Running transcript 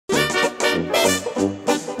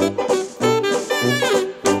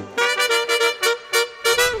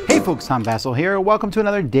folks, Tom Vassell here. Welcome to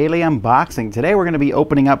another daily unboxing. Today we're going to be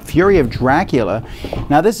opening up Fury of Dracula.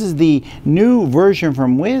 Now this is the new version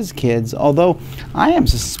from WizKids, although I am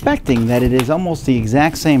suspecting that it is almost the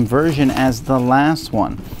exact same version as the last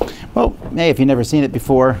one. Well, hey, if you've never seen it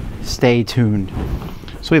before, stay tuned.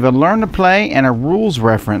 So we have a learn to play and a rules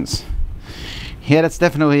reference. Yeah, that's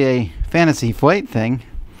definitely a fantasy flight thing.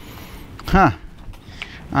 Huh.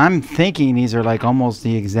 I'm thinking these are like almost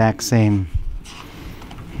the exact same.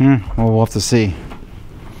 Well, we'll have to see.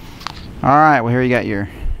 Alright, well here you got your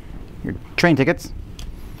train tickets.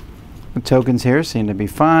 The tokens here seem to be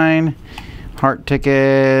fine. Heart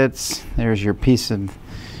tickets. There's your piece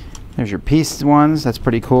ones. That's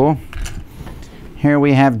pretty cool. Here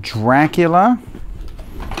we have Dracula.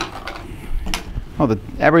 All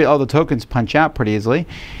the tokens punch out pretty easily.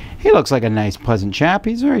 He looks like a nice, pleasant chap.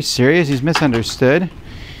 He's very serious. He's misunderstood.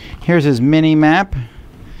 Here's his mini map.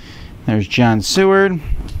 There's John Seward.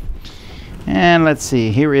 And let's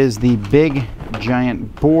see. Here is the big,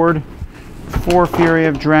 giant board for Fury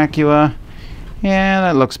of Dracula. Yeah,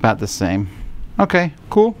 that looks about the same. Okay,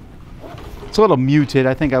 cool. It's a little muted.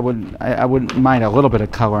 I think I wouldn't mind a little bit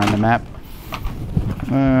of color on the map.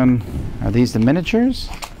 Are these the miniatures?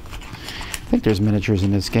 I think there's miniatures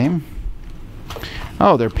in this game.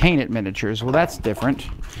 Oh, they're painted miniatures. Well, that's different.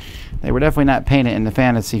 They were definitely not painted in the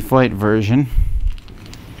Fantasy Flight version.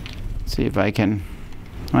 Let's see if I can...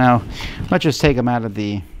 Well, let's just take them out of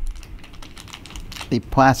the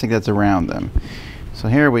plastic that's around them. So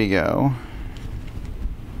here we go.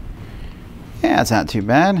 Yeah, it's not too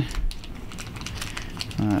bad.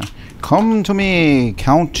 Come to me,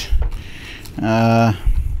 Count.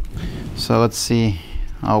 So let's see.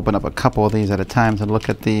 I'll open up a couple of these at a time to look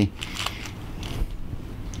at the...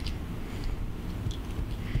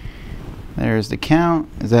 There's the Count.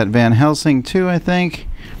 Is that Van Helsing too, I think?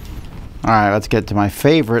 Alright, let's get to my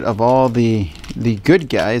favorite of all the good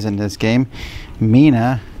guys in this game.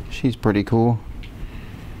 Mina. She's pretty cool.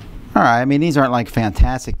 Alright, I mean, these aren't like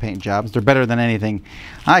fantastic paint jobs. They're better than anything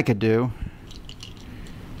I could do.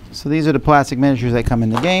 So these are the plastic miniatures that come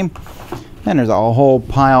in the game. Then there's a whole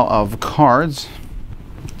pile of cards.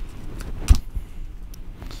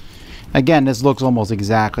 Again, this looks almost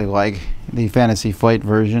exactly like the Fantasy Flight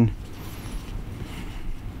version.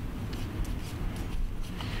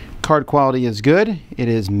 Card quality is good. It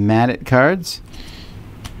is matted cards.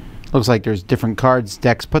 Looks like there's different cards,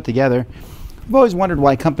 decks put together. I've always wondered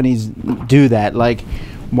why companies do that, like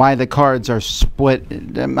why the cards are split.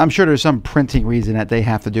 I'm sure there's some printing reason that they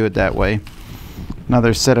have to do it that way.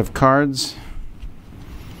 Another set of cards.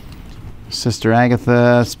 Sister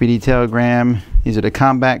Agatha, Speedy Telegram. These are the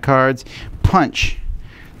combat cards. Punch.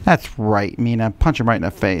 That's right, Mina. Punch him right in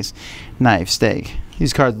the face. Knife, stake.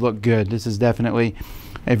 These cards look good. This is definitely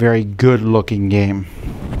a very good looking game.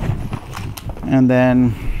 And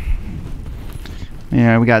then,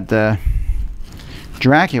 yeah, we got the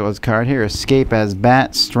Dracula's card here. Escape as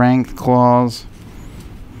Bat, Strength, Claws,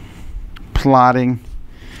 Plotting.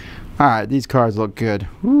 Alright, these cards look good.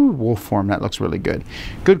 Ooh, wolf form, that looks really good.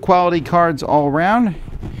 Good quality cards all around.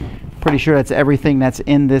 Pretty sure that's everything that's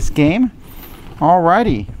in this game.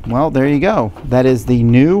 Alrighty, well, there you go. That is the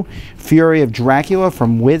new Fury of Dracula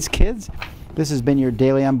from WizKids. This has been your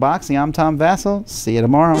daily unboxing. I'm Tom Vassell. See you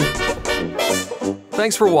tomorrow.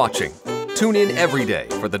 Thanks for watching. Tune in every day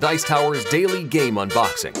for the Dice Tower's daily game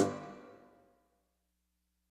unboxing.